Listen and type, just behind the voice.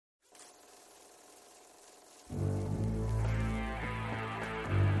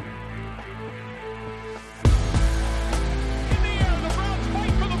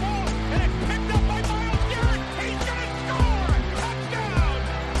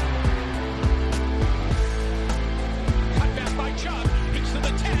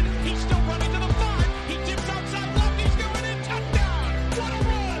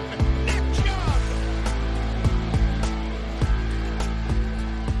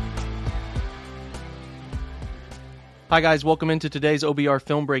Hi, guys. Welcome into today's OBR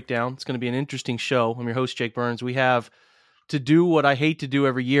Film Breakdown. It's going to be an interesting show. I'm your host, Jake Burns. We have to do what I hate to do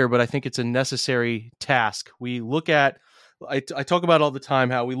every year, but I think it's a necessary task. We look at, I talk about all the time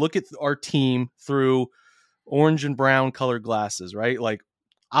how we look at our team through orange and brown colored glasses, right? Like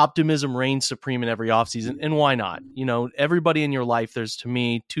optimism reigns supreme in every offseason, and why not? You know, everybody in your life, there's, to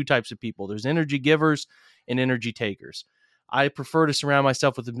me, two types of people. There's energy givers and energy takers. I prefer to surround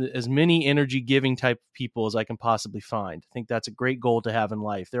myself with as many energy-giving type people as I can possibly find. I think that's a great goal to have in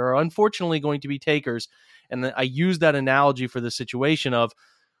life. There are unfortunately going to be takers, and I use that analogy for the situation of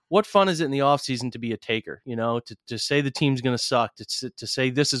what fun is it in the offseason to be a taker, you know, to say the team's going to suck, to say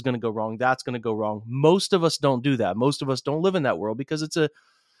this is going to go wrong, that's going to go wrong. Most of us don't do that. Most of us don't live in that world because it's a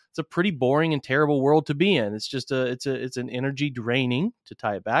pretty boring and terrible world to be in. It's just it's an energy draining, to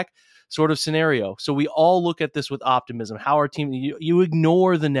tie it back, sort of scenario. So we all look at this with optimism. How our team, you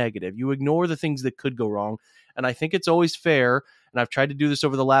ignore the negative, you ignore the things that could go wrong. And I think it's always fair. And I've tried to do this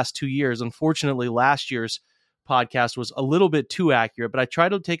over the last 2 years. Unfortunately, last year's podcast was a little bit too accurate, but I try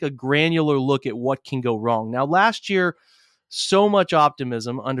to take a granular look at what can go wrong. Now, last year, so much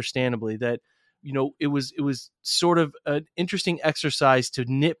optimism, understandably, that you know, it was sort of an interesting exercise to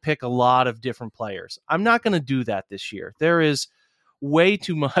nitpick a lot of different players. I'm not going to do that this year. There is way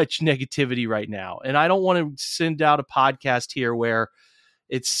too much negativity right now. And I don't want to send out a podcast here where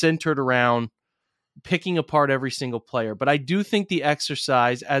it's centered around picking apart every single player. But I do think the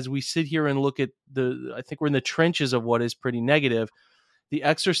exercise, as we sit here and look at I think we're in the trenches of what is pretty negative, the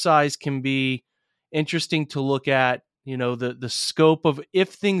exercise can be interesting to look at, you know, the scope of if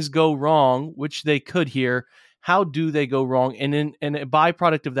things go wrong, which they could here, how do they go wrong? And a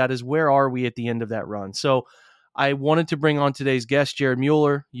byproduct of that is where are we at the end of that run? So I wanted to bring on today's guest, Jared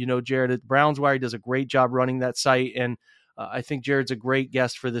Mueller. You know, Jared at Browns Wire does a great job running that site. And I think Jared's a great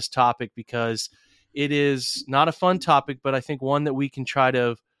guest for this topic because it is not a fun topic, but I think one that we can try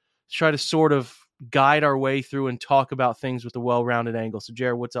to sort of guide our way through and talk about things with a well-rounded angle. So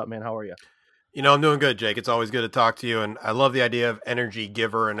Jared, what's up, man? How are you? You know, I'm doing good, Jake. It's always good to talk to you. And I love the idea of energy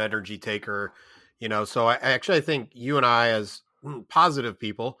giver and energy taker, you know, so I think you and I, as positive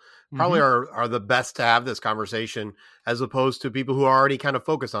people, probably are the best to have this conversation as opposed to people who are already kind of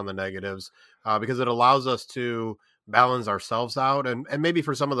focused on the negatives, because it allows us to balance ourselves out and maybe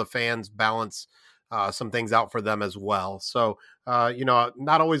for some of the fans balance some things out for them as well. So, you know,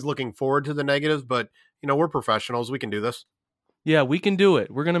 not always looking forward to the negatives, but, you know, we're professionals. We can do this. Yeah, we can do it.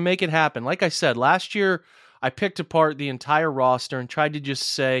 We're going to make it happen. Like I said, last year, I picked apart the entire roster and tried to just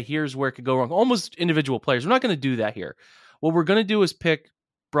say, here's where it could go wrong. Almost individual players. We're not going to do that here. What we're going to do is pick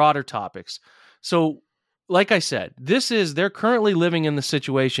broader topics. So, like I said, they're currently living in the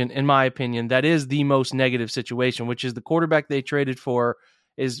situation, in my opinion, that is the most negative situation, which is the quarterback they traded for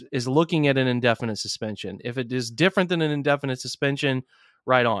is looking at an indefinite suspension. If it is different than an indefinite suspension,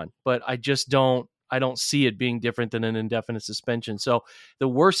 right on. But I don't see it being different than an indefinite suspension. So the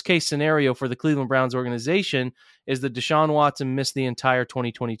worst case scenario for the Cleveland Browns organization is that Deshaun Watson missed the entire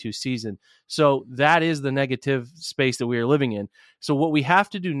 2022 season. So that is the negative space that we are living in. So what we have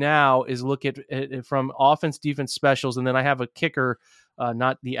to do now is look at from offense, defense, specials, and then I have a kicker,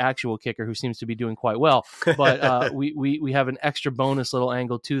 not the actual kicker who seems to be doing quite well, but we have an extra bonus little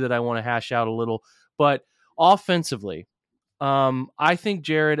angle too that I want to hash out a little. But offensively, I think,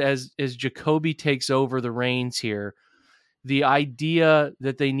 Jared, as Jacoby takes over the reins here, the idea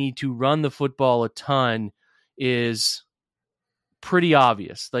that they need to run the football a ton is pretty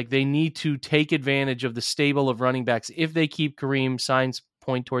obvious. Like they need to take advantage of the stable of running backs. If they keep Kareem, signs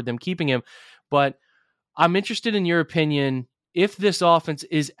point toward them keeping him. But I'm interested in your opinion. If this offense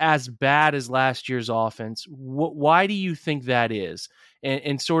is as bad as last year's offense, why do you think that is?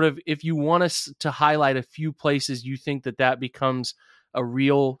 And sort of, if you want us to highlight a few places you think that becomes a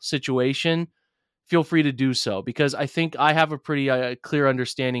real situation, feel free to do so, because I think I have a pretty clear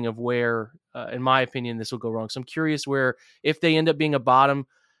understanding of where, in my opinion, this will go wrong. So I'm curious where, if they end up being a bottom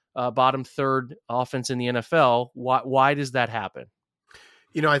third offense in the NFL, why does that happen?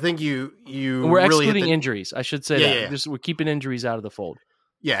 You know, I think you we're really excluding injuries. I should say that. Yeah. We're keeping injuries out of the fold.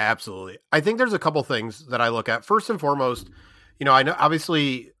 Yeah, absolutely. I think there's a couple things that I look at. First and foremost, you know, I know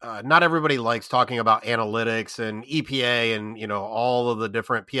obviously not everybody likes talking about analytics and EPA and, you know, all of the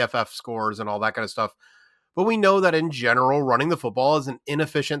different PFF scores and all that kind of stuff. But we know that in general, running the football is an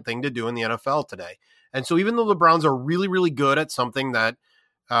inefficient thing to do in the NFL today. And so even though the Browns are really, really good at something that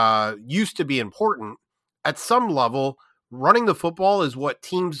used to be important, at some level, running the football is what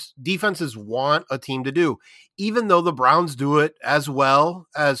defenses want a team to do. Even though the Browns do it as well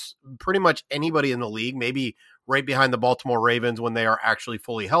as pretty much anybody in the league, maybe right behind the Baltimore Ravens when they are actually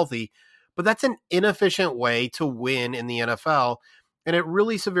fully healthy. but that's an inefficient way to win in the NFL. And it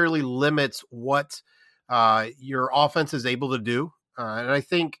really severely limits what your offense is able to do. And I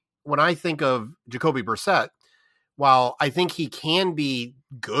think when I think of Jacoby Brissett, while I think he can be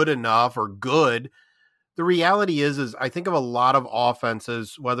good enough or good, the reality is I think of a lot of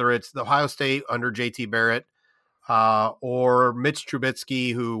offenses, whether it's the Ohio State under JT Barrett or Mitch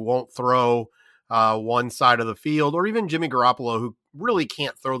Trubisky, who won't throw one side of the field, or even Jimmy Garoppolo, who really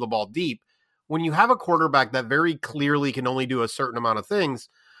can't throw the ball deep. When you have a quarterback that very clearly can only do a certain amount of things,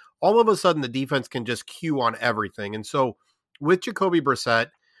 all of a sudden the defense can just cue on everything. And so with Jacoby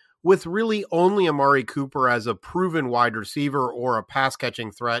Brissett, with really only Amari Cooper as a proven wide receiver or a pass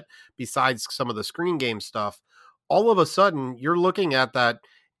catching threat, besides some of the screen game stuff, all of a sudden you're looking at that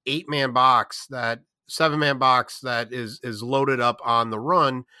 8-man box, that 7-man box that is loaded up on the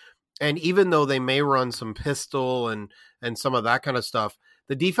run. And even though they may run some pistol and some of that kind of stuff,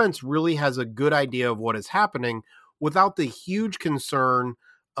 the defense really has a good idea of what is happening without the huge concern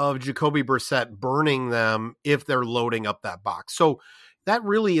of Jacoby Brissett burning them if they're loading up that box. So that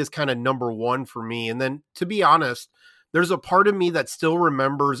really is kind of number one for me. And then, to be honest, there's a part of me that still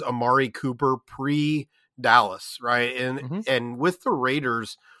remembers Amari Cooper pre-Dallas, right? And with the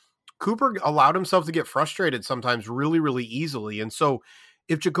Raiders, Cooper allowed himself to get frustrated sometimes really, really easily. And so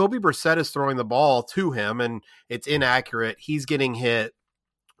if Jacoby Brissett is throwing the ball to him and it's inaccurate, he's getting hit,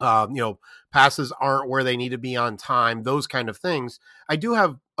 passes aren't where they need to be on time, those kind of things, I do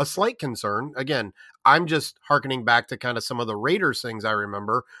have a slight concern. Again, I'm just hearkening back to kind of some of the Raiders things I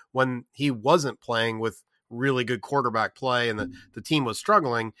remember when he wasn't playing with really good quarterback play and the team was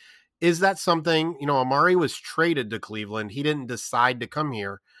struggling. Is that something, Amari was traded to Cleveland. He didn't decide to come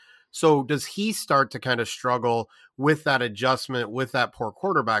here. So does he start to kind of struggle with that adjustment, with that poor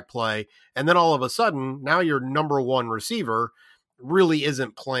quarterback play? And then all of a sudden, now your number one receiver really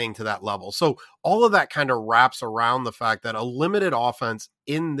isn't playing to that level. So all of that kind of wraps around the fact that a limited offense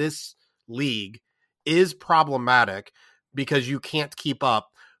in this league is problematic because you can't keep up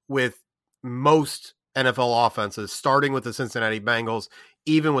with most NFL offenses, starting with the Cincinnati Bengals,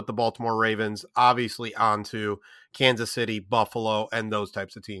 even with the Baltimore Ravens, obviously onto Kansas City, Buffalo, and those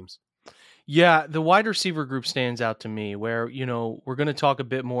types of teams. Yeah, the wide receiver group stands out to me where, we're going to talk a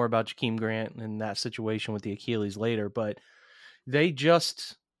bit more about Jakeem Grant and that situation with the Achilles later, but they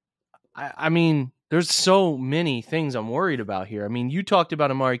just, I mean, there's so many things I'm worried about here. I mean, you talked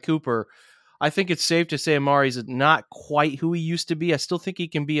about Amari Cooper. I think it's safe to say Amari's not quite who he used to be. I still think he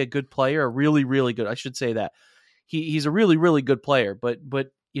can be a good player, a really, really good. I should say that he's a really, really good player. But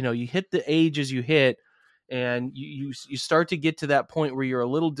you hit the age as you hit, and you start to get to that point where you're a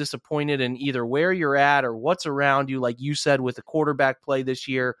little disappointed in either where you're at or what's around you, like you said with the quarterback play this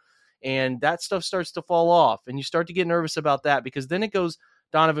year, and that stuff starts to fall off, and you start to get nervous about that because then it goes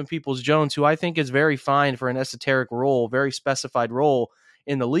Donovan Peoples-Jones, who I think is very fine for an esoteric role, very specified role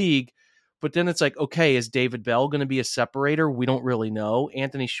in the league. But then it's like, okay, is David Bell going to be a separator? We don't really know.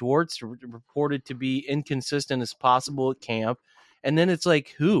 Anthony Schwartz reported to be inconsistent as possible at camp. And then it's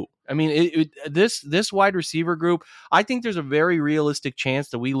like, who? I mean, this wide receiver group, I think there's a very realistic chance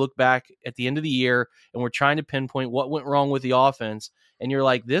that we look back at the end of the year and we're trying to pinpoint what went wrong with the offense. And you're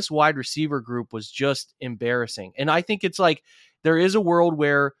like, this wide receiver group was just embarrassing. And I think it's like there is a world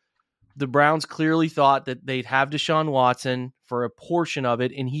where the Browns clearly thought that they'd have Deshaun Watson for a portion of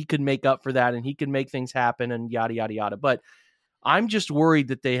it, and he could make up for that, and he could make things happen, and yada, yada, yada. But I'm just worried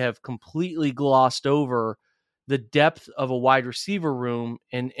that they have completely glossed over the depth of a wide receiver room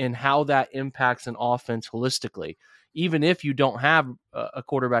and how that impacts an offense holistically. Even if you don't have a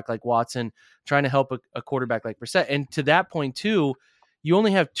quarterback like Watson trying to help a quarterback like Brissett. And to that point, too, you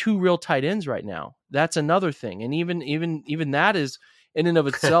only have 2 real tight ends right now. That's another thing. And even that is in and of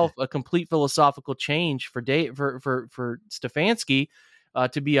itself a complete philosophical change for Stefanski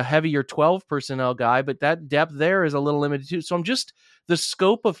to be a heavier 12 personnel guy, but that depth there is a little limited too. So the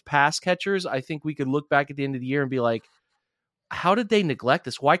scope of pass catchers, I think we could look back at the end of the year and be like, how did they neglect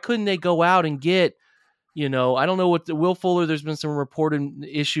this? Why couldn't they go out and get, I don't know what Will Fuller, there's been some reported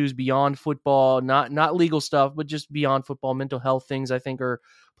issues beyond football, not legal stuff, but just beyond football, mental health things I think are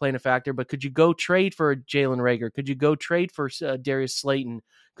playing a factor. But could you go trade for Jalen Reagor? Could you go trade for Darius Slayton?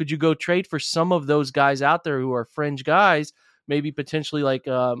 Could you go trade for some of those guys out there who are fringe guys, maybe potentially like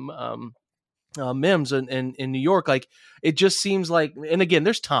Mims in New York? Like, it just seems like, and again,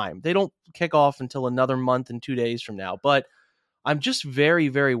 there's time. They don't kick off until another month and 2 days from now. But I'm just very,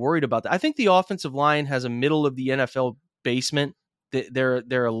 very worried about that. I think the offensive line has a middle of the NFL basement.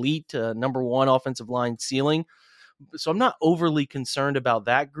 They're elite number one offensive line ceiling. So I'm not overly concerned about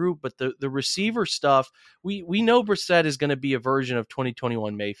that group, but the receiver stuff, we know Brissett is going to be a version of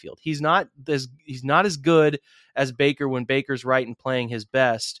 2021 Mayfield. He's not as good as Baker when Baker's right and playing his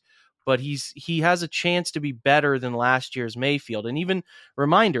best, but he has a chance to be better than last year's Mayfield. And even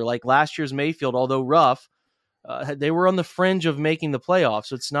reminder, like last year's Mayfield, although rough, they were on the fringe of making the playoffs.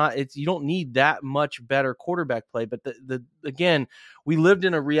 So you don't need that much better quarterback play. But again, we lived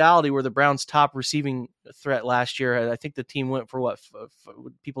in a reality where the Browns' top receiving threat last year, I think the team went for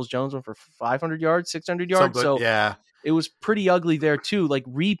Peoples-Jones went for 500 yards, 600 yards. Yeah, it was pretty ugly there too. Like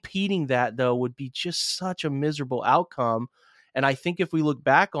repeating that though would be just such a miserable outcome. And I think if we look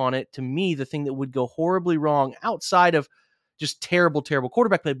back on it, to me, the thing that would go horribly wrong outside of just terrible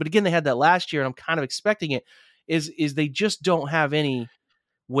quarterback play, but again, they had that last year and I'm kind of expecting it, is they just don't have any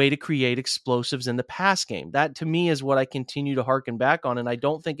way to create explosives in the pass game. That to me is what I continue to harken back on. And I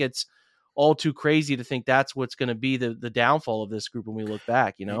don't think it's all too crazy to think that's what's going to be the downfall of this group when we look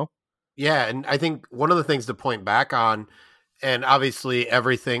back, you know? Yeah. And I think one of the things to point back on, and obviously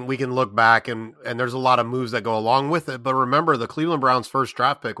everything we can look back and there's a lot of moves that go along with it. But remember, the Cleveland Browns first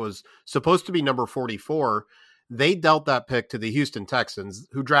draft pick was supposed to be number 44. They dealt that pick to the Houston Texans,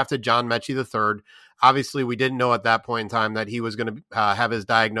 who drafted John Mechie III. Obviously, we didn't know at that point in time that he was going to have his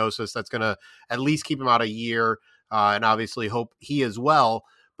diagnosis that's going to at least keep him out a year, and obviously hope he is well.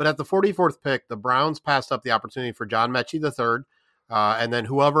 But at the 44th pick, the Browns passed up the opportunity for John Mechie III, and then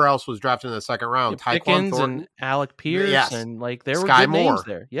whoever else was drafted in the second round, Tyquan Pickens Thornton, and Alec Pierce, yes, and like there were Sky good Moore, names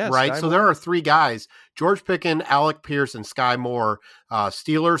there. Yes, right. Sky So Moore. there are three guys: George Pickens, Alec Pierce, and Sky Moore.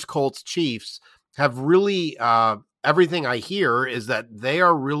 Steelers, Colts, Chiefs have really. Everything I hear is that they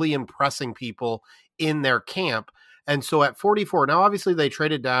are really impressing people in their camp. And so at 44, now obviously they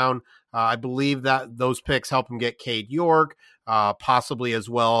traded down. I believe that those picks help them get Cade York, possibly as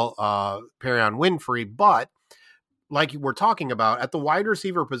well Perion Winfrey. But like we're talking about, at the wide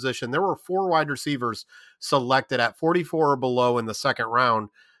receiver position, there were 4 wide receivers selected at 44 or below in the second round,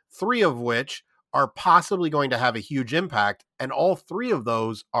 3 of which are possibly going to have a huge impact. And all 3 of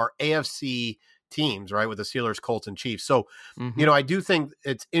those are AFC teams, right, with the Steelers, Colts, and Chiefs. So, you know, I do think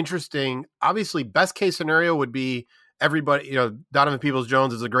it's interesting. Obviously, best case scenario would be everybody, you know, Donovan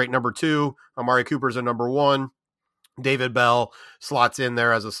Peoples-Jones is a great number 2. Amari Cooper's a number 1. David Bell slots in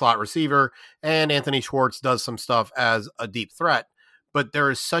there as a slot receiver, and Anthony Schwartz does some stuff as a deep threat. But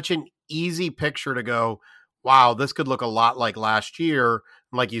there is such an easy picture to go, wow, this could look a lot like last year.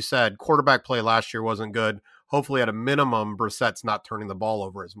 Like you said, quarterback play last year wasn't good. Hopefully, at a minimum, Brissett's not turning the ball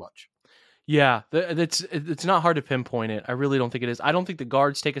over as much. Yeah, it's not hard to pinpoint it. I really don't think it is. I don't think the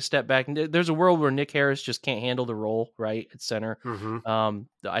guards take a step back. There's a world where Nick Harris just can't handle the role, right, at center.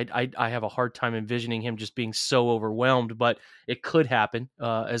 I have a hard time envisioning him just being so overwhelmed, but it could happen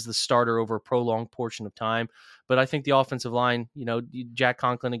as the starter over a prolonged portion of time. But I think the offensive line, you know, Jack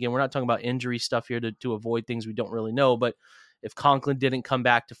Conklin, again, we're not talking about injury stuff here to avoid things we don't really know. But if Conklin didn't come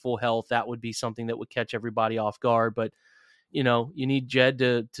back to full health, that would be something that would catch everybody off guard. But you know, you need Jed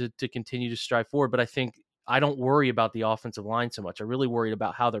to continue to strive forward. But I don't worry about the offensive line so much. I really worried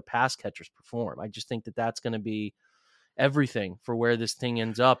about how their pass catchers perform. I just think that that's going to be everything for where this thing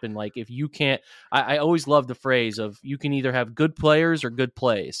ends up. And like, if you can't, I always love the phrase of you can either have good players or good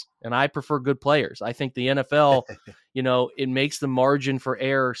plays. And I prefer good players. I think the NFL, you know, it makes the margin for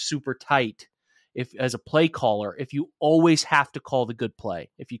error super tight. If as a play caller, if you always have to call the good play,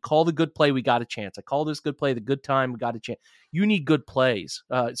 if you call the good play, we got a chance. I call this good play, the good time, we got a chance. You need good plays.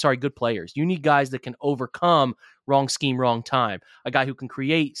 Good players. You need guys that can overcome wrong scheme, wrong time. A guy who can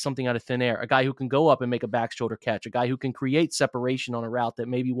create something out of thin air. A guy who can go up and make a back shoulder catch. A guy who can create separation on a route that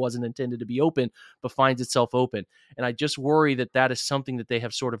maybe wasn't intended to be open, but finds itself open. And I just worry that that is something that they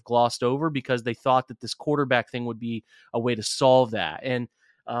have sort of glossed over because they thought that this quarterback thing would be a way to solve that. And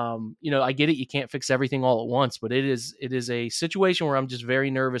you know, I get it. You can't fix everything all at once, but it is a situation where I'm just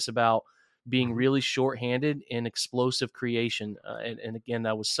very nervous about being really shorthanded in explosive creation. And again,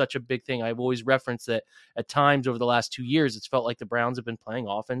 that was such a big thing. I've always referenced that at times over the last 2 years, it's felt like the Browns have been playing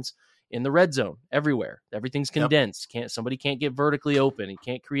offense in the red zone everywhere. Everything's condensed. Somebody can't get vertically open. He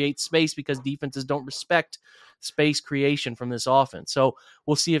can't create space because defenses don't respect space creation from this offense. So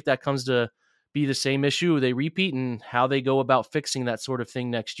we'll see if that comes to be the same issue they repeat and how they go about fixing that sort of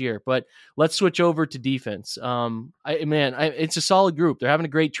thing next year. But let's switch over to defense. It's a solid group. They're having a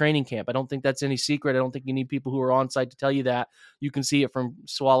great training camp. I don't think that's any secret. I don't think you need people who are on site to tell you that. You can see it from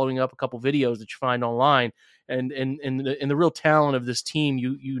swallowing up a couple videos that you find online. And the real talent of this team,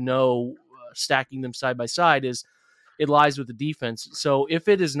 stacking them side by side it lies with the defense. So if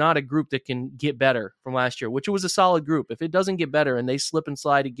it is not a group that can get better from last year, which it was a solid group, if it doesn't get better and they slip and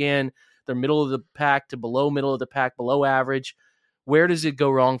slide again, They're middle of the pack to below middle of the pack, below average. Where does it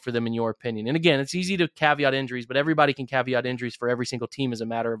go wrong for them in your opinion? And again, it's easy to caveat injuries, but everybody can caveat injuries for every single team as a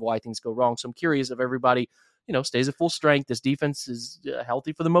matter of why things go wrong. So I'm curious if everybody, stays at full strength. This defense is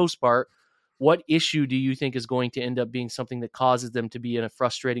healthy for the most part. What issue do you think is going to end up being something that causes them to be in a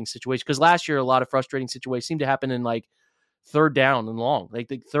frustrating situation? Because last year, a lot of frustrating situations seemed to happen in like third down and long, like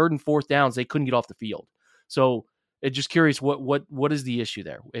the third and fourth downs, they couldn't get off the field. So just curious, what is the issue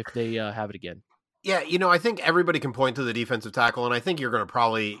there if they have it again? Yeah, I think everybody can point to the defensive tackle, and I think you're going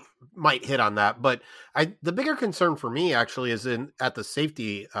to might hit on that. But the bigger concern for me actually is at the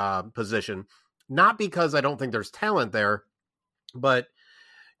safety position, not because I don't think there's talent there, but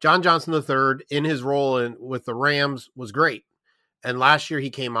John Johnson III in his role with the Rams was great. And last year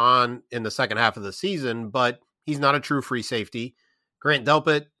he came on in the second half of the season, but he's not a true free safety. Grant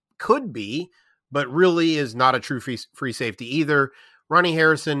Delpit could be, but really is not a true free safety either. Ronnie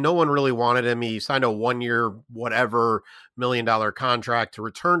Harrison, no one really wanted him. He signed a 1-year, whatever, $1 million contract to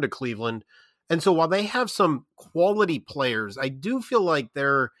return to Cleveland. And so while they have some quality players, I do feel like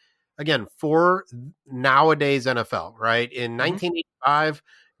they're, again, for nowadays NFL, right? In 1985,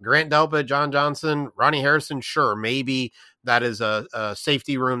 Grant Delpit, John Johnson, Ronnie Harrison, sure, maybe that is a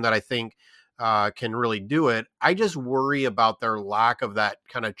safety room that I think can really do it. I just worry about their lack of that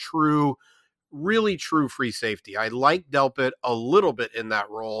kind of really true free safety. I like Delpit a little bit in that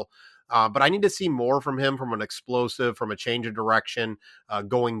role, but I need to see more from him, from an explosive, from a change of direction,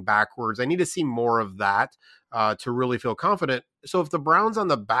 going backwards. I need to see more of that to really feel confident. So if the Browns on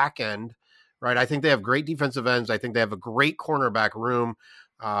the back end, right, I think they have great defensive ends. I think they have a great cornerback room.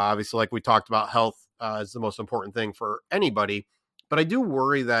 Obviously, like we talked about, health is the most important thing for anybody. But I do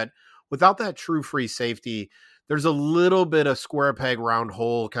worry that without that true free safety, there's a little bit of square peg round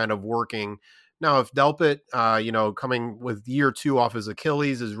hole kind of working. Now, if Delpit, coming with year 2 off his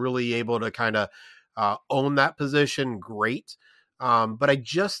Achilles, is really able to kind of own that position, great. But I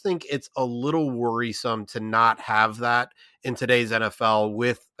just think it's a little worrisome to not have that in today's NFL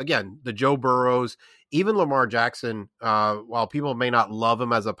with, again, the Joe Burrows, even Lamar Jackson, while people may not love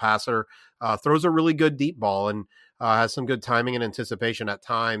him as a passer, throws a really good deep ball and has some good timing and anticipation at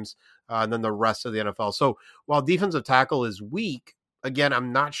times, and then the rest of the NFL. So while defensive tackle is weak, again,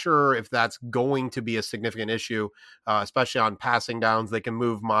 I'm not sure if that's going to be a significant issue, especially on passing downs. They can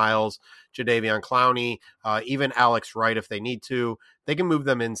move Miles, Jadeveon Clowney, even Alex Wright if they need to. They can move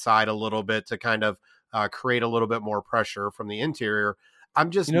them inside a little bit to kind of create a little bit more pressure from the interior. I'm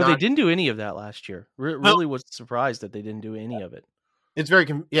just they didn't do any of that last year. Really was surprised that they didn't do any of it. It's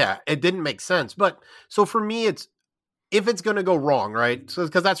it didn't make sense. But so for me, if it's going to go wrong, right? So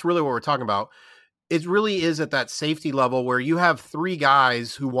because that's really what we're talking about. It really is at that safety level where you have 3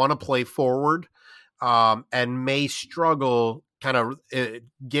 guys who want to play forward and may struggle kind of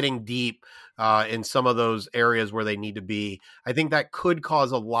getting deep in some of those areas where they need to be. I think that could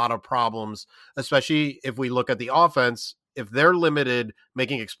cause a lot of problems, especially if we look at the offense. If they're limited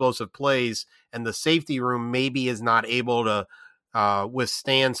making explosive plays and the safety room maybe is not able to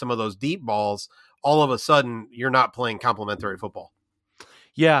withstand some of those deep balls, all of a sudden you're not playing complementary football.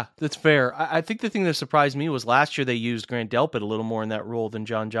 Yeah, that's fair. I think the thing that surprised me was last year they used Grant Delpit a little more in that role than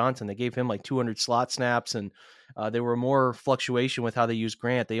John Johnson. They gave him like 200 slot snaps, and there were more fluctuation with how they used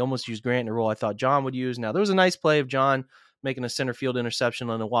Grant. They almost used Grant in a role I thought John would use. Now, there was a nice play of John making a center field interception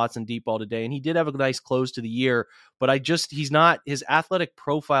on a Watson deep ball today, and he did have a nice close to the year, but his athletic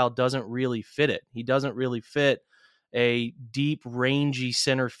profile doesn't really fit it. He doesn't really fit a deep, rangy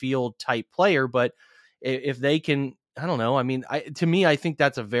center field type player, but if they can, I don't know. I mean, to me, I think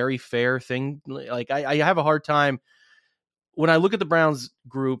that's a very fair thing. Like I have a hard time when I look at the Browns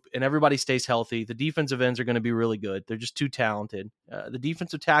group and everybody stays healthy. The defensive ends are going to be really good. They're just too talented. The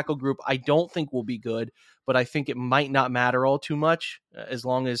defensive tackle group, I don't think will be good, but I think it might not matter all too much as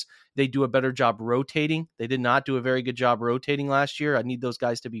long as they do a better job rotating. They did not do a very good job rotating last year. I need those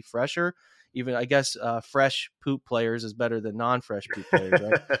guys to be fresher. Even I guess fresh poop players is better than non-fresh poop players,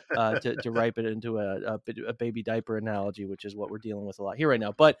 right? To ripe it into a baby diaper analogy, which is what we're dealing with a lot here right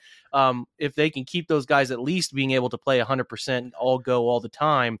now. But if they can keep those guys at least being able to play 100% all go all the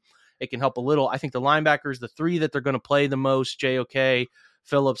time, it can help a little. I think the linebackers, the 3 that they're going to play the most, JOK,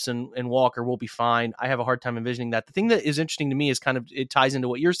 Phillips, and Walker will be fine. I have a hard time envisioning that. The thing that is interesting to me is kind of it ties into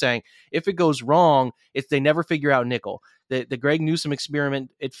what you're saying. If it goes wrong, it's they never figure out nickel. The Greg Newsome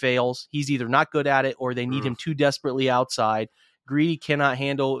experiment, it fails. He's either not good at it or they need him too desperately outside. Greedy cannot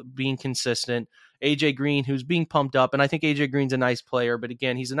handle being consistent. AJ Green, who's being pumped up. And I think AJ Green's a nice player, but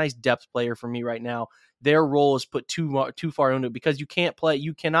again, he's a nice depth player for me right now. Their role is put too far into it because you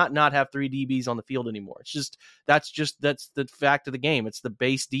cannot not have 3 DBs on the field anymore. That's the fact of the game. It's the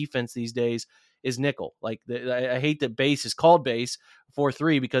base defense these days is nickel. Like I hate that base is called base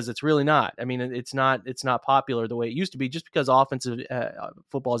 4-3 because it's really not. I mean, it's not popular the way it used to be just because offensive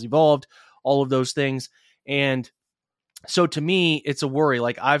football has evolved, all of those things. And so to me, it's a worry.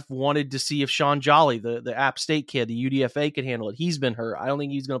 Like I've wanted to see if Sean Jolly, the App State kid, the UDFA could handle it. He's been hurt. I don't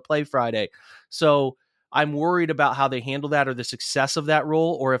think he's going to play Friday. So I'm worried about how they handle that or the success of that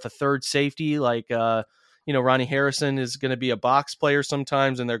role, or if a third safety like, Ronnie Harrison is going to be a box player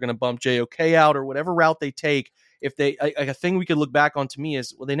sometimes and they're going to bump JOK out or whatever route they take. If they, a thing we could look back on to me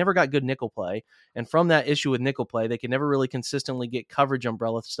is, well, they never got good nickel play. And from that issue with nickel play, they could never really consistently get coverage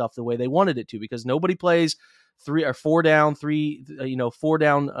umbrella stuff the way they wanted it to, because nobody plays 3 or 4 down, 4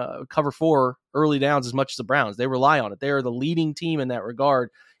 down, cover 4 early downs as much as the Browns. They rely on it. They are the leading team in that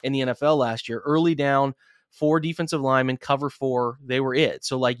regard in the NFL last year. Early down, 4 defensive linemen, cover 4, they were it.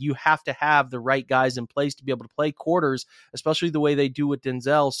 So like you have to have the right guys in place to be able to play quarters, especially the way they do with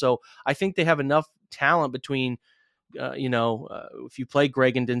Denzel. So I think they have enough talent between if you play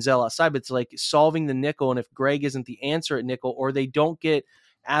Greg and Denzel outside, but it's like solving the nickel. And if Greg isn't the answer at nickel, or they don't get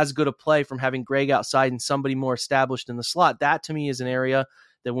as good a play from having Greg outside and somebody more established in the slot, that to me is an area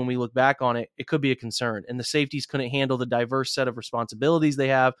that when we look back on it, it could be a concern. And the safeties couldn't handle the diverse set of responsibilities they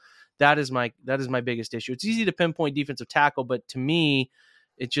have. That is my biggest issue. It's easy to pinpoint defensive tackle, but to me,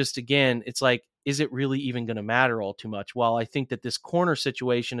 it just, again, it's like, is it really even going to matter all too much? While I think that this corner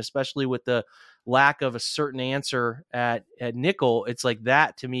situation, especially with the lack of a certain answer at nickel, it's like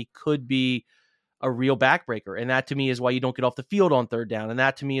that to me could be a real backbreaker. And that to me is why you don't get off the field on 3rd down. And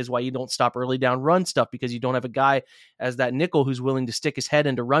that to me is why you don't stop early down run stuff, because you don't have a guy as that nickel who's willing to stick his head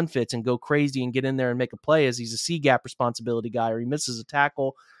into run fits and go crazy and get in there and make a play, as he's a C-gap responsibility guy, or he misses a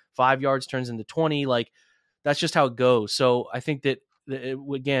tackle, 5 yards turns into 20. Like that's just how it goes. So I think that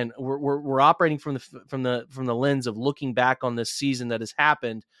again, we're operating from the lens of looking back on this season that has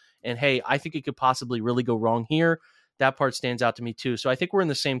happened, and hey, I think it could possibly really go wrong here. That part stands out to me too. So I think we're in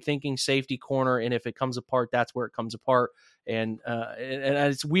the same thinking, safety, corner, and if it comes apart, that's where it comes apart. And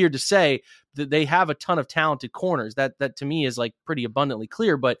it's weird to say that they have a ton of talented corners. That to me is like pretty abundantly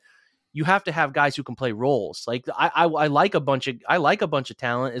clear, but you have to have guys who can play roles. Like I like a bunch of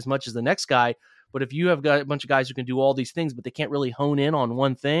talent as much as the next guy. But if you have got a bunch of guys who can do all these things, but they can't really hone in on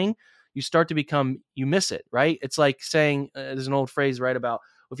one thing, you start to you miss it, right? It's like saying, there's an old phrase, right, about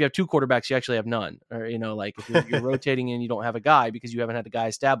if you have 2 quarterbacks, you actually have none. Or, like if you're rotating and you don't have a guy because you haven't had a guy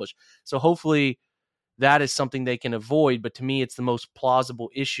established. So hopefully that is something they can avoid. But to me, it's the most plausible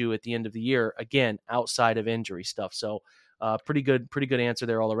issue at the end of the year, again, outside of injury stuff. So pretty good answer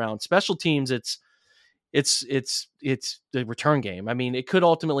there all around. Special teams, it's the return game. I mean, it could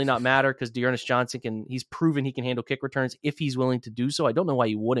ultimately not matter because Dearness Johnson he's proven he can handle kick returns if he's willing to do so. I don't know why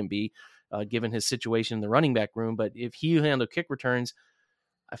he wouldn't be, given his situation in the running back room, but if he handle kick returns,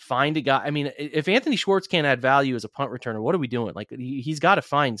 I find a guy. I mean, if Anthony Schwartz can't add value as a punt returner, what are we doing? Like he's got to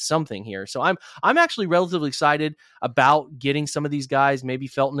find something here. So I'm actually relatively excited about getting some of these guys, maybe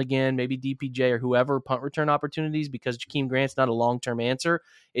Felton again, maybe DPJ or whoever, punt return opportunities, because Jakeem Grant's not a long-term answer.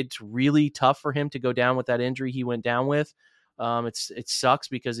 It's really tough for him to go down with that injury he went down with. It sucks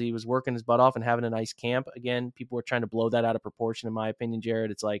because he was working his butt off and having a nice camp. Again, people are trying to blow that out of proportion, in my opinion,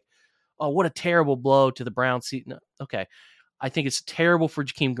 Jared. It's like, oh, what a terrible blow to the Browns. No, okay. I think it's terrible for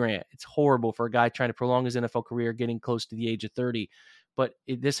Jakeem Grant. It's horrible for a guy trying to prolong his NFL career, getting close to the age of 30. But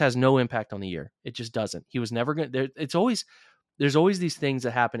this has no impact on the year. It just doesn't. He was never going to. There's always these things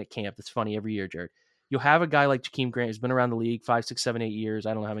that happen at camp that's funny every year, Jared. You'll have a guy like Jakeem Grant who's been around the league 5, 6, 7, 8 years.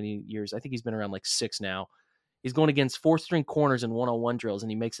 I don't know how many years. I think he's been around like 6 now. He's going against 4th-string corners in one-on-one drills,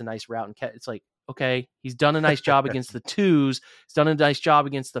 and he makes a nice route. And it's like, okay, he's done a nice job against the 2s. He's done a nice job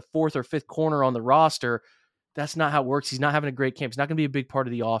against the 4th or 5th corner on the roster. That's not how it works. He's not having a great camp. He's not going to be a big part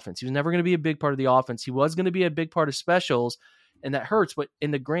of the offense. He was never going to be a big part of the offense. He was going to be a big part of specials, and that hurts. But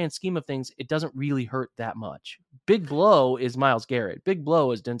in the grand scheme of things, it doesn't really hurt that much. Big blow is Myles Garrett. Big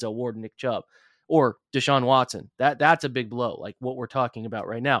blow is Denzel Ward and Nick Chubb or Deshaun Watson. That's a big blow, like what we're talking about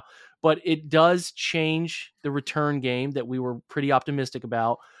right now. But it does change the return game that we were pretty optimistic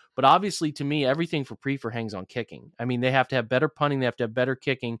about. But obviously, to me, everything for Prefer hangs on kicking. I mean, they have to have better punting. They have to have better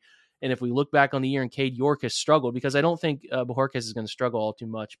kicking. And if we look back on the year and Cade York has struggled, because I don't think Bojorquez is going to struggle all too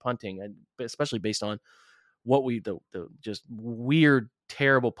much punting, especially based on what the just weird,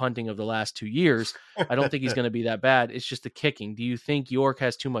 terrible punting of the last 2 years. I don't think he's going to be that bad. It's just the kicking. Do you think York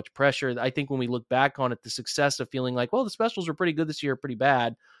has too much pressure? I think when we look back on it, the success of feeling like, well, the specials were pretty good this year, pretty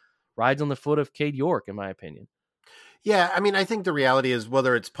bad. rides on the foot of Cade York, in my opinion. Yeah, I mean, I think the reality is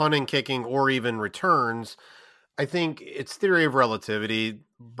whether it's punting, kicking, or even returns, I think it's theory of relativity.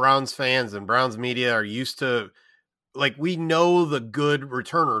 Browns fans and Browns media are used to, like, we know the good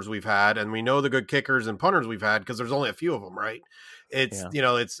returners we've had, and we know the good kickers and punters we've had because there's only a few of them, right? It's,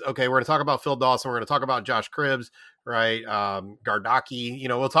 it's okay. We're going to talk about Phil Dawson. We're going to talk about Josh Cribbs, right? Gardaki,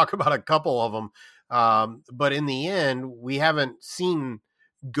 we'll talk about a couple of them. But in the end, we haven't seen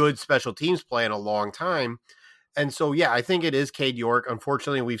good special teams play in a long time. And so, yeah, I think it is Cade York.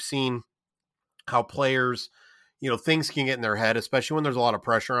 Unfortunately, we've seen how players, things can get in their head, especially when there's a lot of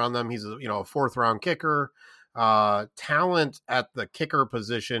pressure on them. He's a fourth round kicker. Talent at the kicker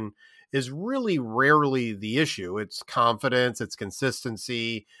position is really rarely the issue. It's confidence, it's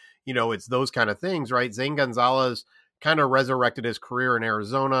consistency, it's those kind of things, right? Zane Gonzalez kind of resurrected his career in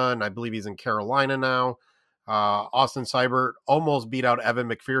Arizona, and I believe he's in Carolina now. Austin Seibert almost beat out Evan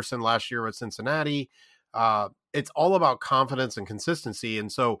McPherson last year with Cincinnati. It's all about confidence and consistency.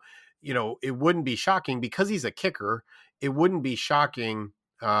 And so, it wouldn't be shocking because he's a kicker. It wouldn't be shocking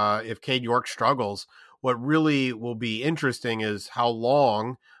if Cade York struggles. What really will be interesting is how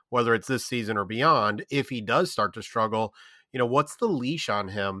long, whether it's this season or beyond, if he does start to struggle, what's the leash on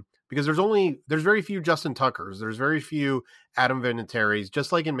him? Because there's very few Justin Tuckers. There's very few Adam Vinatieri's,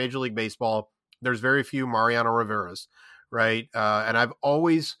 just like in Major League Baseball, there's very few Mariano Rivera's, right? And I've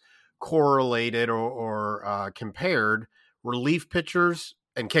always correlated or compared relief pitchers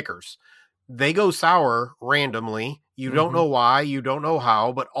and kickers. They go sour randomly. You don't know why, you don't know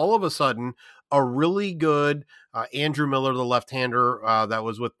how, but all of a sudden, a really good Andrew Miller, the left-hander that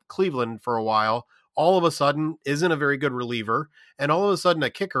was with Cleveland for a while, all of a sudden isn't a very good reliever. And all of a sudden, a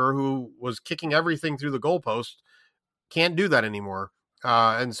kicker who was kicking everything through the goalpost can't do that anymore.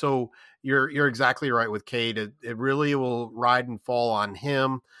 And so you're exactly right with Cade. It really will ride and fall on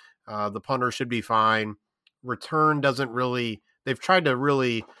him. The punter should be fine. Return doesn't really, they've tried to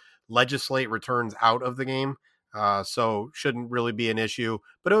really legislate returns out of the game. So shouldn't really be an issue,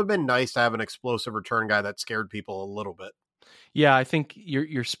 but it would have been nice to have an explosive return guy that scared people a little bit. Yeah, I think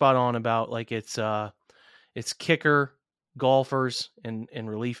you're spot on about like it's kicker, golfers, and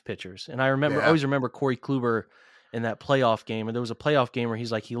relief pitchers. And I always remember Corey Kluber in that playoff game, and there was a playoff game where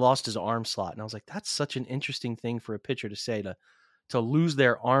he's like, he lost his arm slot. And I was like, that's such an interesting thing for a pitcher to say, to lose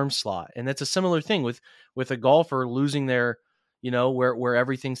their arm slot. And that's a similar thing with a golfer losing their, where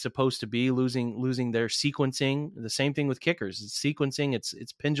everything's supposed to be, losing their sequencing. The same thing with kickers. It's sequencing,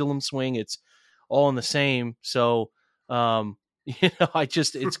 it's pendulum swing, it's all in the same. So,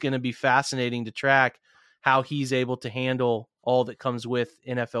 it's going to be fascinating to track how he's able to handle all that comes with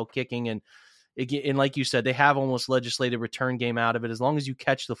NFL kicking. And like you said, they have almost legislated return game out of it. As long as you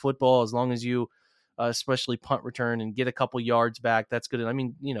catch the football, as long as you, especially punt return, and get a couple yards back, that's good. I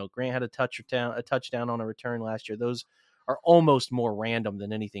mean, Grant had a touchdown on a return last year. Those are almost more random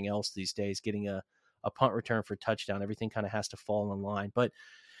than anything else these days. Getting a punt return for touchdown, everything kind of has to fall in line. But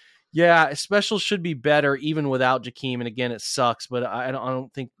yeah, specials should be better even without Jakeem. And again, it sucks, but I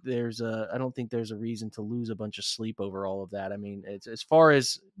don't think there's a reason to lose a bunch of sleep over all of that. I mean, it's as far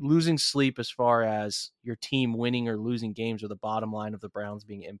as losing sleep, as far as your team winning or losing games, or the bottom line of the Browns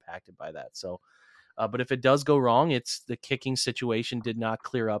being impacted by that. So, but if it does go wrong, it's the kicking situation did not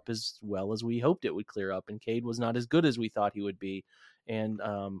clear up as well as we hoped it would clear up, and Cade was not as good as we thought he would be. And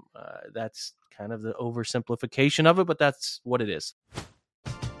that's kind of the oversimplification of it, but that's what it is.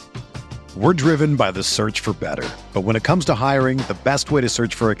 We're driven by the search for better. But when it comes to hiring, the best way to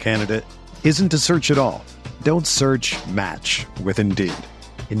search for a candidate isn't to search at all. Don't search, match with Indeed.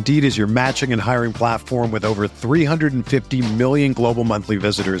 Indeed is your matching and hiring platform with over 350 million global monthly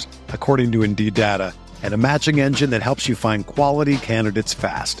visitors, according to Indeed data, and a matching engine that helps you find quality candidates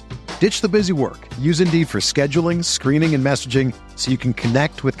fast. Ditch the busy work. Use Indeed for scheduling, screening, and messaging so you can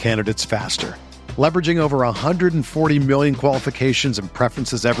connect with candidates faster. Leveraging over 140 million qualifications and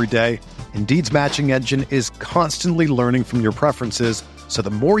preferences every day, Indeed's matching engine is constantly learning from your preferences, so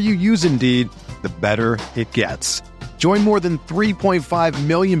the more you use Indeed, the better it gets. Join more than 3.5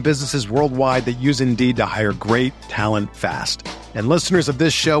 million businesses worldwide that use Indeed to hire great talent fast. And listeners of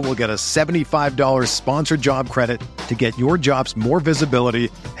this show will get a $75 sponsored job credit to get your jobs more visibility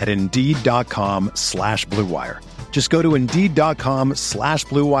at Indeed.com/Blue Wire. Just go to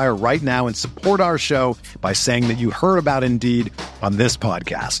Indeed.com/Blue Wire right now and support our show by saying that you heard about Indeed on this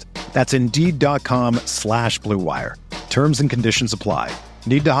podcast. That's Indeed.com/Blue Wire. Terms and conditions apply.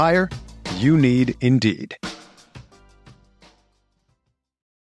 Need to hire? You need Indeed.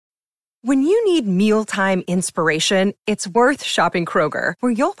 When you need mealtime inspiration, it's worth shopping Kroger,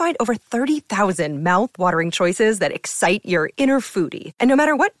 where you'll find over 30,000 mouth-watering choices that excite your inner foodie. And no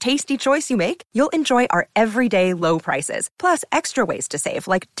matter what tasty choice you make, you'll enjoy our everyday low prices, plus extra ways to save,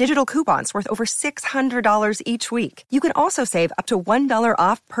 like digital coupons worth over $600 each week. You can also save up to $1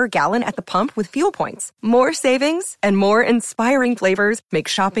 off per gallon at the pump with fuel points. More savings and more inspiring flavors make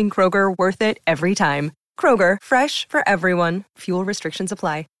shopping Kroger worth it every time. Kroger, fresh for everyone. Fuel restrictions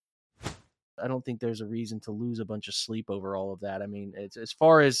apply. I don't think there's a reason to lose a bunch of sleep over all of that. I mean, it's as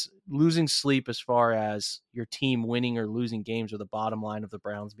far as losing sleep, as far as your team winning or losing games, or the bottom line of the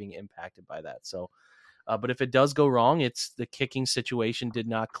Browns being impacted by that. So, but if it does go wrong, it's the kicking situation did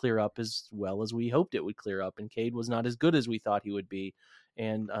not clear up as well as we hoped it would clear up, and Cade was not as good as we thought he would be.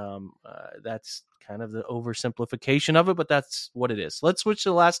 And that's kind of the oversimplification of it, but that's what it is. Let's switch to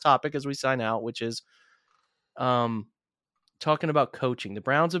the last topic as we sign out, which is talking about coaching. The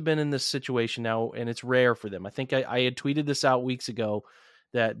Browns have been in this situation now, and it's rare for them. I think I had tweeted this out weeks ago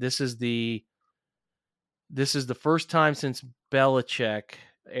that this is the first time since Belichick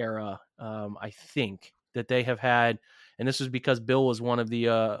era, I think, that they have had, and this was because Bill was one of the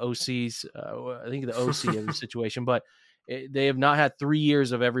OCs, I think the OC of the situation, but they have not had 3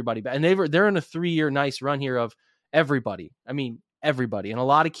 years of everybody. And they're in a 3-year nice run here of everybody. I mean, everybody, and a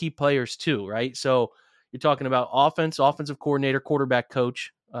lot of key players too, right? So you're talking about offensive coordinator, quarterback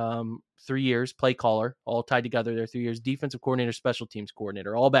coach, 3 years, play caller, all tied together there, 3 years, defensive coordinator, special teams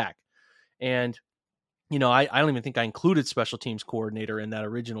coordinator, all back. And, you know, I don't even think I included special teams coordinator in that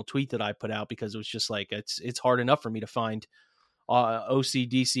original tweet that I put out, because it was just like, it's hard enough for me to find OC,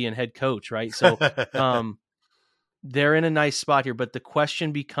 DC, and head coach, right? So they're in a nice spot here. But the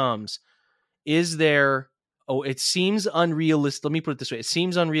question becomes, it seems unrealistic. Let me put it this way. It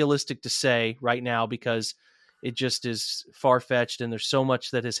seems unrealistic to say right now, because it just is far-fetched, and there's so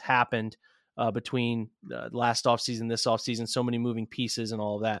much that has happened between last offseason, this offseason, so many moving pieces and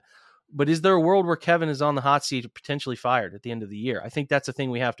all of that. But is there a world where Kevin is on the hot seat or potentially fired at the end of the year? I think that's a thing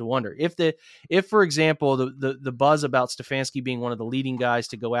we have to wonder. If for example, the buzz about Stefanski being one of the leading guys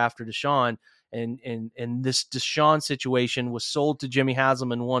to go after Deshaun, and this Deshaun situation was sold to Jimmy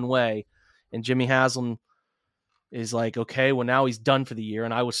Haslam in one way, and Jimmy Haslam is like, okay, well, now he's done for the year,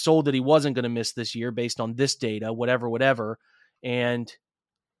 and I was sold that he wasn't going to miss this year based on this data, whatever. And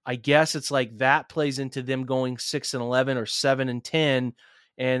I guess it's like that plays into them going 6-11 or 7-10,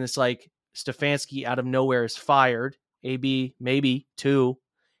 and it's like Stefanski out of nowhere is fired, AB maybe 2,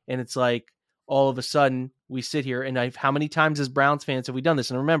 and it's like all of a sudden we sit here, and how many times as Browns fans have we done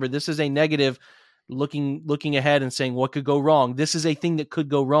this? And remember, this is a negative looking ahead and saying what could go wrong. This is a thing that could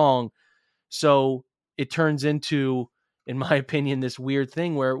go wrong. So it turns into, in my opinion, this weird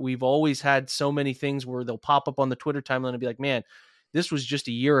thing where we've always had so many things where they'll pop up on the Twitter timeline and be like, man, this was just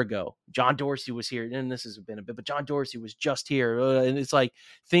a year ago. John Dorsey was here. And this has been a bit, but John Dorsey was just here. And it's like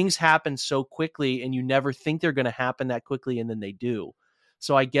things happen so quickly, and you never think they're going to happen that quickly, and then they do.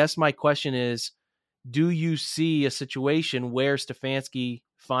 So I guess my question is, do you see a situation where Stefanski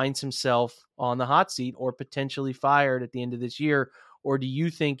finds himself on the hot seat or potentially fired at the end of this year? Or do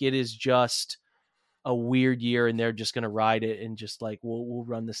you think it is just a weird year and they're just going to ride it and just like, we'll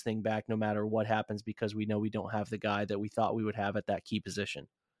run this thing back no matter what happens, because we know we don't have the guy that we thought we would have at that key position?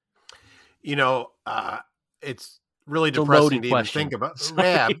 You know, it's really depressing to even think about.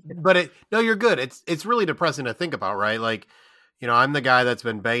 Yeah, but you're good. It's really depressing to think about, right? Like, you know, I'm the guy that's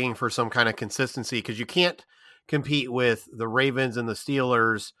been begging for some kind of consistency, because you can't compete with the Ravens and the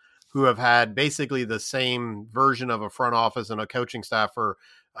Steelers, who have had basically the same version of a front office and a coaching staff for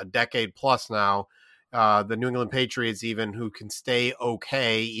a decade plus now. The New England Patriots, even, who can stay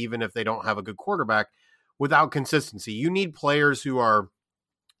okay, even if they don't have a good quarterback, without consistency. You need players who are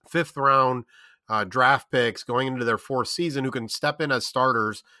fifth round draft picks going into their fourth season, who can step in as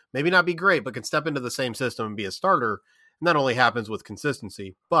starters, maybe not be great, but can step into the same system and be a starter. And that only happens with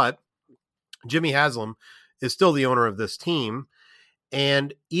consistency. But Jimmy Haslam is still the owner of this team.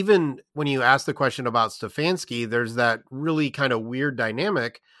 And even when you ask the question about Stefanski, there's that really kind of weird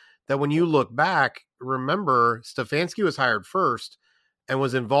dynamic that when you look back, remember Stefanski was hired first and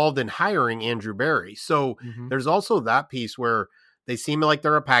was involved in hiring Andrew Berry. So there's also that piece where they seem like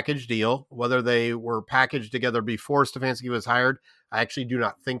they're a package deal. Whether they were packaged together before Stefanski was hired, I actually do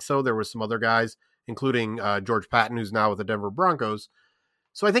not think so. There was some other guys, including George Patton, who's now with the Denver Broncos.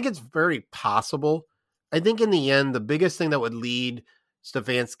 So I think it's very possible. I think in the end, the biggest thing that would lead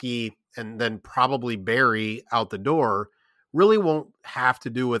Stefanski and then probably Berry out the door really won't have to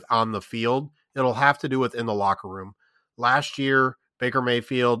do with on the field. It'll have to do with in the locker room. Last year, Baker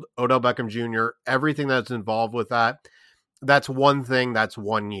Mayfield, Odell Beckham Jr., everything that's involved with that. that's one thing, that's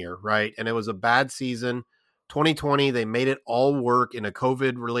 1 year, right? And it was a bad season. 2020, they made it all work in a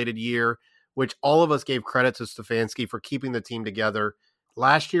COVID-related year, which all of us gave credit to Stefanski for keeping the team together.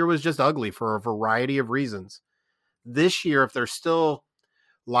 Last year was just ugly for a variety of reasons. This year, if there's still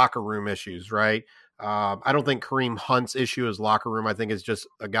locker room issues, right? I don't think Kareem Hunt's issue is locker room. I think it's just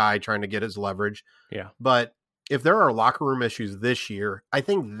a guy trying to get his leverage. Yeah. But if there are locker room issues this year, I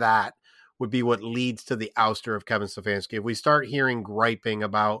think that would be what leads to the ouster of Kevin Stefanski. If we start hearing griping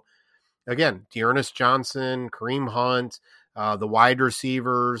about, again, Dearness Johnson, Kareem Hunt, the wide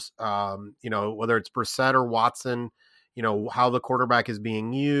receivers, whether it's Brissett or Watson, how the quarterback is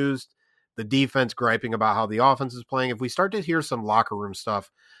being used, the defense griping about how the offense is playing. If we start to hear some locker room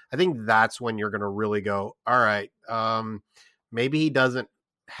stuff, I think that's when you're going to really go, all right, maybe he doesn't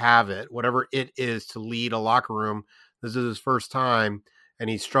have it, whatever it is, to lead a locker room. This is his first time, and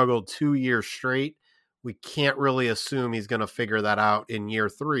he struggled 2 years straight. We can't really assume he's going to figure that out in year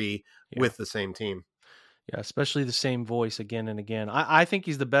 3 with the same team. Yeah, especially the same voice again and again. I think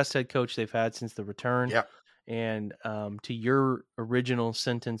he's the best head coach they've had since the return. Yeah. And to your original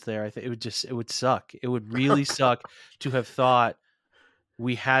sentence there, I think it would suck. It would really suck to have thought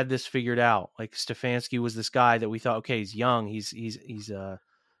we had this figured out. Like Stefanski was this guy that we thought, okay, he's young, he's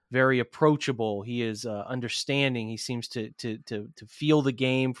very approachable, he is understanding, he seems to feel the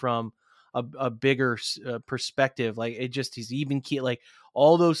game from a bigger perspective. Like he's even key, like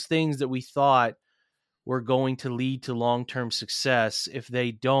all those things that we thought were going to lead to long-term success. If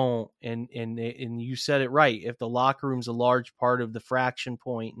they don't, and you said it right, if the locker room's a large part of the fraction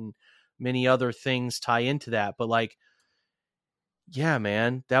point and many other things tie into that, but like, yeah,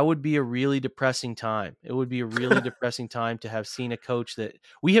 man, that would be a really depressing time. It would be a really depressing time to have seen a coach that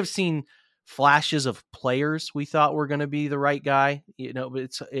we have seen flashes of players we thought were going to be the right guy, but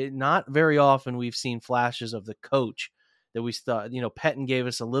it's not very often we've seen flashes of the coach that we thought, Pettine gave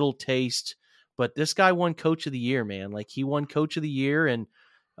us a little taste, but this guy won Coach of the Year, man. Like he won Coach of the Year and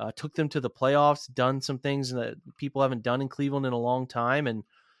took them to the playoffs, done some things that people haven't done in Cleveland in a long time. And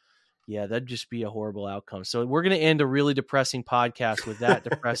yeah, that'd just be a horrible outcome. So we're going to end a really depressing podcast with that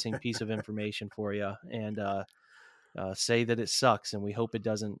depressing piece of information for you, and say that it sucks. And we hope it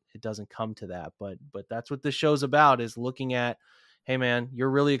doesn't come to that. But that's what this show's about, is looking at, hey man,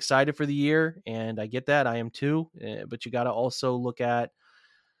 you're really excited for the year. And I get that. I am too. But you got to also look at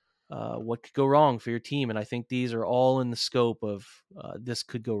what could go wrong for your team. And I think these are all in the scope of this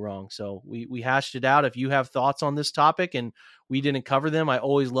could go wrong. So we hashed it out. If you have thoughts on this topic and we didn't cover them, I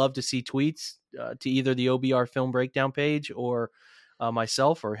always love to see tweets to either the OBR Film Breakdown page or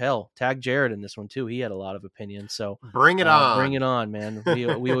myself, or hell, tag Jared in this one too. He had a lot of opinions. So bring it on. Bring it on, man.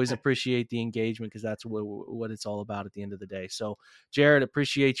 We always appreciate the engagement, because that's what it's all about at the end of the day. So Jared,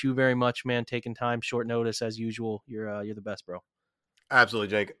 appreciate you very much, man, taking time, short notice as usual. You're the best, bro. Absolutely,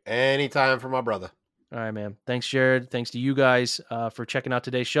 Jake. Anytime for my brother. All right, man. Thanks, Jared. Thanks to you guys for checking out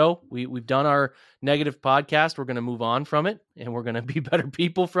today's show. We've done our negative podcast. We're going to move on from it, and we're going to be better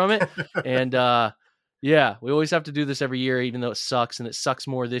people from it. And yeah, we always have to do this every year, even though it sucks, and it sucks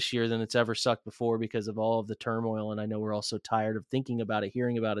more this year than it's ever sucked before because of all of the turmoil. And I know we're all so tired of thinking about it,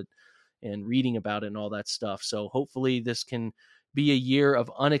 hearing about it, and reading about it and all that stuff. So hopefully this can be a year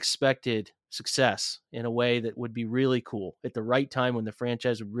of unexpected success in a way that would be really cool at the right time when the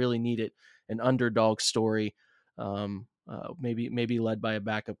franchise would really need it. An underdog story, maybe led by a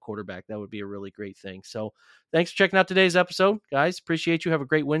backup quarterback. That would be a really great thing. So thanks for checking out today's episode, guys. Appreciate you. Have a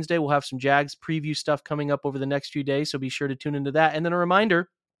great Wednesday. We'll have some Jags preview stuff coming up over the next few days, so be sure to tune into that. And then a reminder,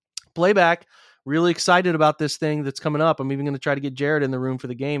 Playback, really excited about this thing that's coming up. I'm even going to try to get Jared in the room for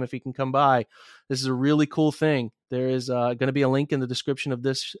the game if he can come by. This is a really cool thing. There is going to be a link in the description of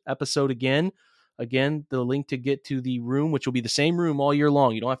this episode again. Again, the link to get to the room, which will be the same room all year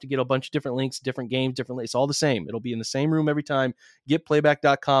long. You don't have to get a bunch of different links, different games, different. It's all the same. It'll be in the same room every time.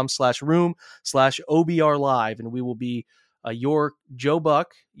 Getplayback.com/room/OBR live. And we will be your Joe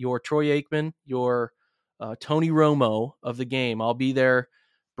Buck, your Troy Aikman, your Tony Romo of the game. I'll be there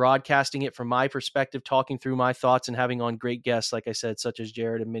broadcasting it from my perspective, talking through my thoughts, and having on great guests, like I said, such as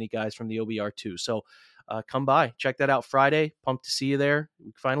Jared and many guys from the OBR too. So come by, check that out Friday. Pumped to see you there.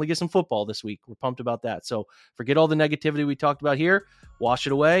 We finally get some football this week. We're pumped about that. So forget all the negativity we talked about here. Wash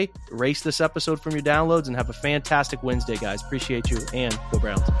it away. Erase this episode from your downloads, and have a fantastic Wednesday, guys. Appreciate you, and go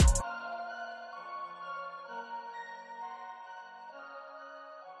Browns.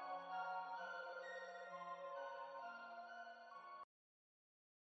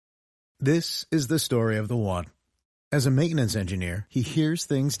 This is the story of the one. As a maintenance engineer, he hears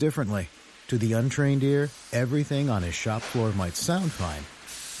things differently. To the untrained ear, everything on his shop floor might sound fine,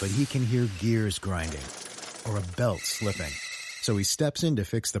 but he can hear gears grinding or a belt slipping. So he steps in to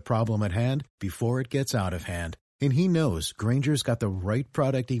fix the problem at hand before it gets out of hand. And he knows Grainger's got the right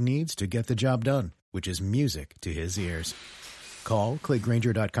product he needs to get the job done, which is music to his ears. Call, click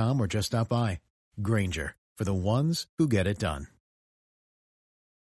Grainger.com, or just stop by. Grainger, for the ones who get it done.